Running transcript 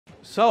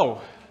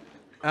So,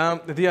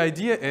 the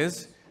idea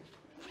is,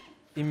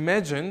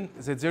 imagine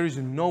that there is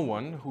no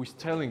one who is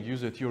telling you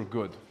that you're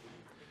good.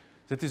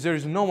 That is, there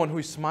is no one who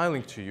is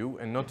smiling to you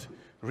and not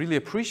really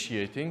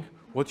appreciating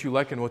what you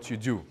like and what you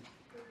do.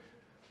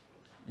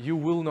 You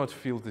will not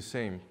feel the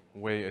same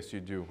way as you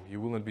do.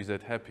 You will not be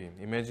that happy.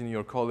 Imagine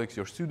your colleagues,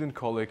 your student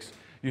colleagues,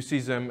 you see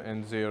them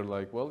and they're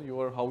like, well, you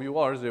are how you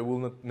are. They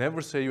will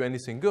never say you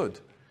anything good.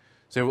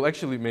 They will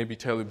actually maybe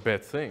tell you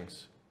bad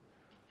things.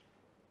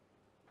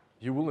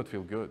 You will not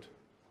feel good.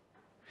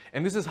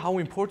 And this is how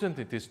important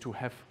it is to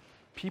have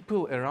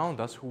people around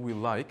us who we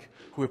like,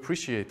 who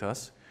appreciate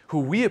us, who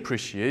we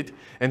appreciate,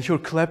 and who are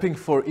clapping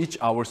for each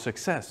our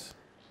success.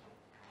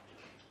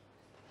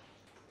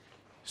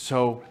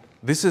 So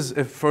this is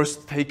a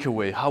first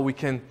takeaway, how we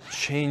can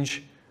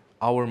change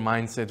our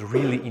mindset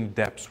really in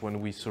depth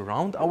when we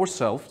surround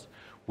ourselves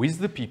with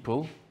the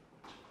people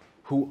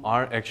who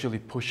are actually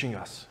pushing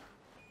us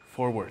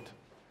forward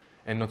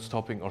and not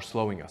stopping or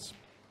slowing us.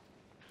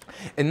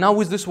 And now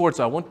with these words,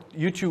 I want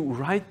you to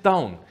write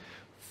down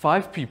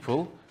 5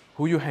 people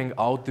who you hang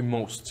out the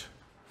most.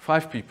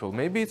 5 people.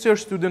 Maybe it's your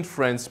student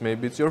friends,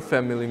 maybe it's your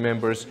family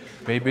members,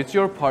 maybe it's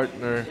your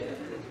partner,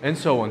 and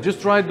so on.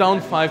 Just write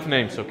down 5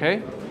 names,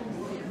 okay?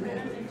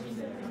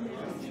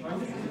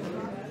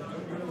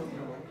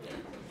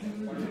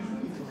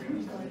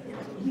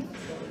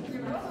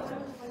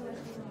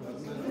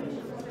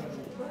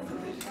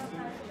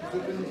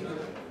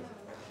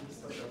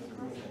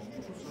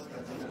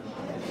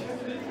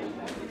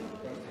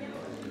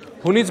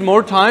 Who needs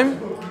more time?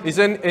 Is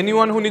there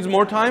anyone who needs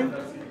more time?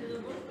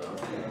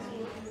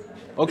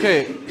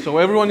 Okay, so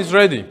everyone is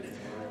ready.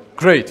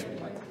 Great.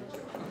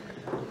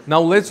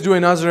 Now let's do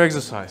another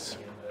exercise.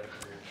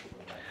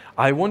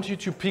 I want you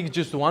to pick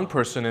just one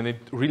person, and it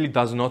really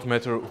does not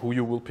matter who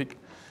you will pick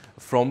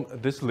from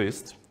this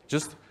list.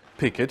 Just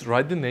pick it,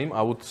 write the name.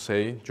 I would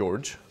say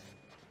George.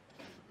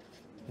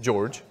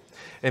 George.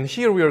 And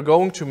here we are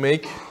going to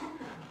make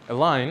a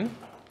line,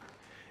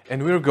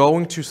 and we are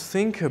going to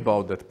think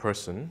about that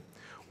person.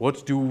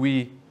 What do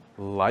we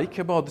like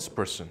about this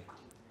person?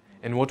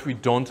 And what we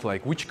don't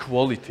like, which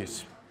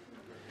qualities?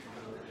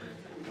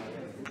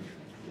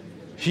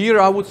 Here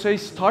I would say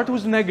start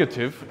with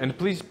negative and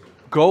please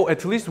go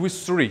at least with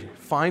 3.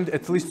 Find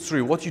at least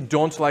 3, what you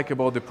don't like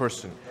about the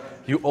person.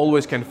 You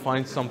always can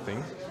find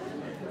something.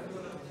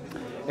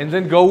 And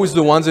then go with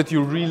the ones that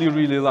you really,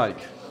 really like.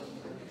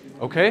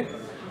 Okay?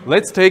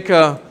 Let's take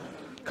a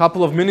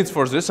couple of minutes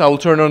for this. I will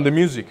turn on the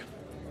music.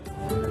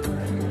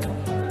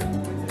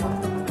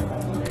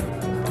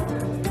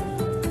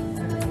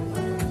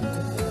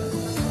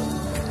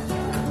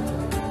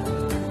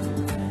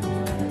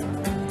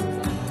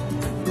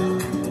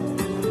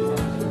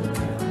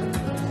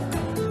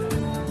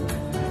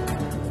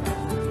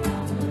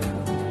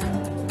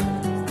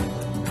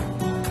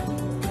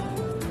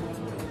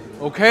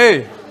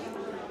 Okay.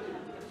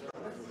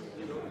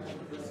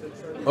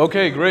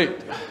 Okay, great.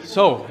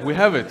 So, we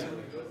have it.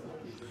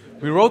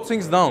 We wrote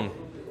things down.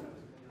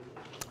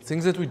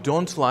 Things that we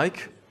don't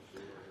like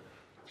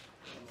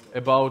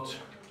about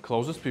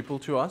closest people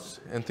to us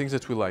and things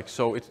that we like.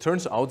 So, it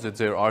turns out that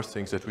there are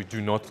things that we do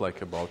not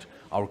like about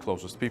our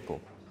closest people.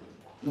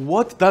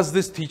 What does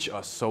this teach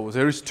us? So,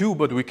 there is 2,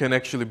 but we can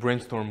actually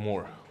brainstorm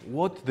more.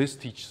 What this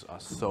teaches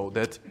us so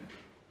that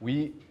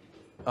we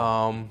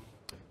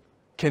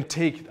can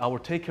take our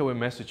takeaway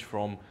message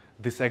from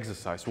this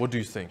exercise. What do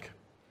you think?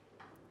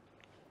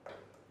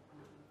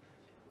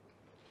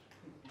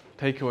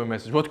 Takeaway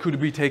message. What could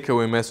be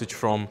takeaway message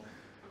from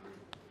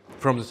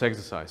this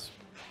exercise?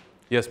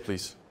 Yes,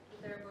 please.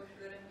 There are both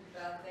good and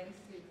bad things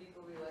to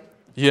people we like.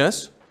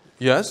 Yes.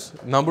 Yes.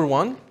 Number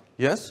 1.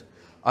 Yes.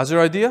 Other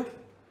idea?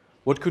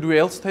 What could we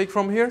else take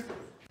from here?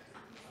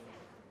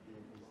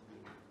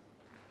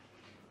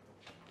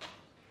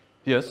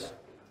 Yes.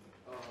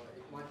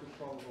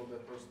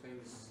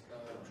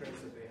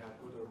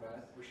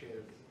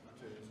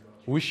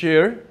 We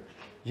share.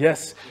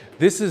 Yes,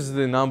 this is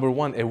the number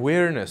 1,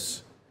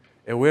 awareness.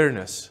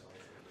 Awareness.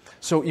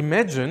 So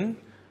imagine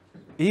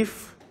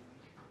if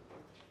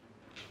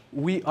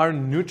we are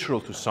neutral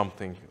to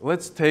something.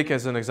 Let's take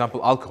as an example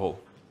alcohol.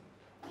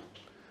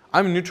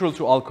 I'm neutral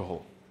to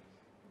alcohol.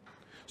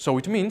 So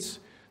it means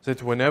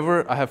that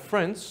whenever I have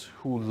friends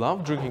who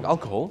love drinking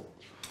alcohol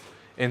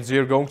and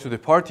they're going to the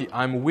party,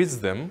 I'm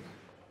with them,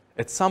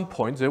 at some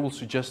point they will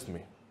suggest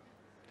me.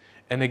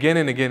 And again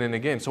and again and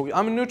again. So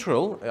I'm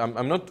neutral.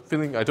 I'm not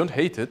feeling, I don't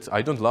hate it.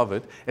 I don't love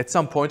it. At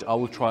some point, I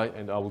will try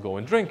and I will go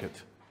and drink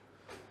it.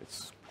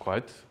 It's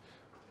quite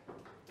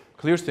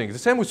clear thing. The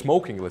same with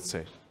smoking, let's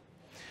say.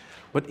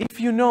 But if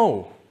you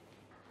know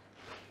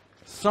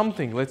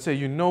something, let's say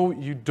you know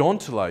you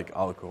don't like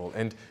alcohol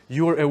and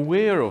you're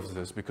aware of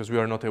this because we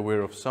are not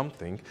aware of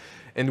something,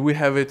 and we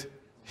have it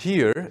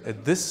here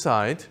at this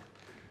side,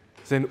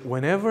 then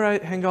whenever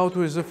I hang out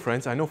with the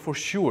friends, I know for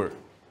sure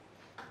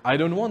I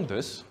don't want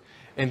this.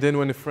 And then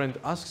when a friend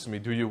asks me,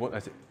 do you want, I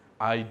say,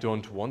 I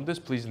don't want this,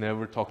 please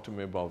never talk to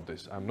me about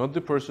this. I'm not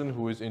the person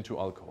who is into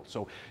alcohol.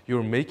 So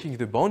you're making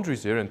the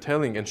boundaries there and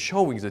telling and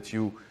showing that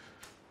you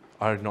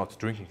are not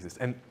drinking this.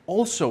 And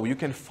also, you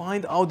can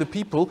find out the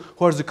people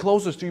who are the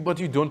closest to you, but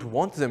you don't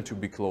want them to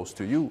be close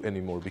to you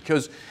anymore.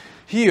 Because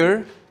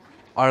here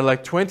are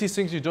like 20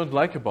 things you don't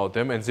like about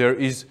them, and there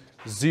is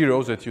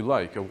 0 that you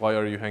like. Why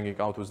are you hanging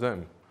out with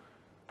them?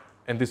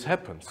 And this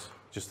happens.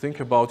 Just think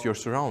about your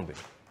surrounding.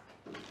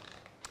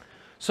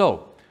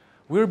 So,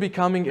 we're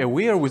becoming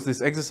aware with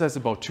this exercise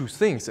about 2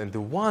 things. And the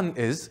one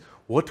is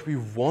what we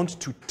want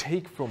to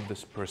take from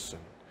this person.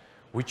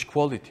 Which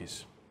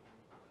qualities?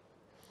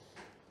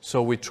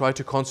 So we try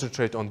to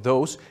concentrate on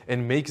those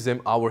and make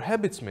them our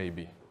habits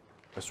maybe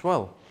as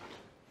well.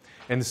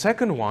 And the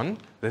second one,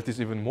 that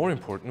is even more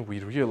important, we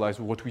realize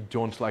what we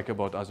don't like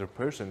about other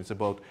person. It's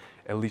about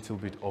a little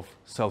bit of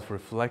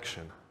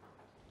self-reflection.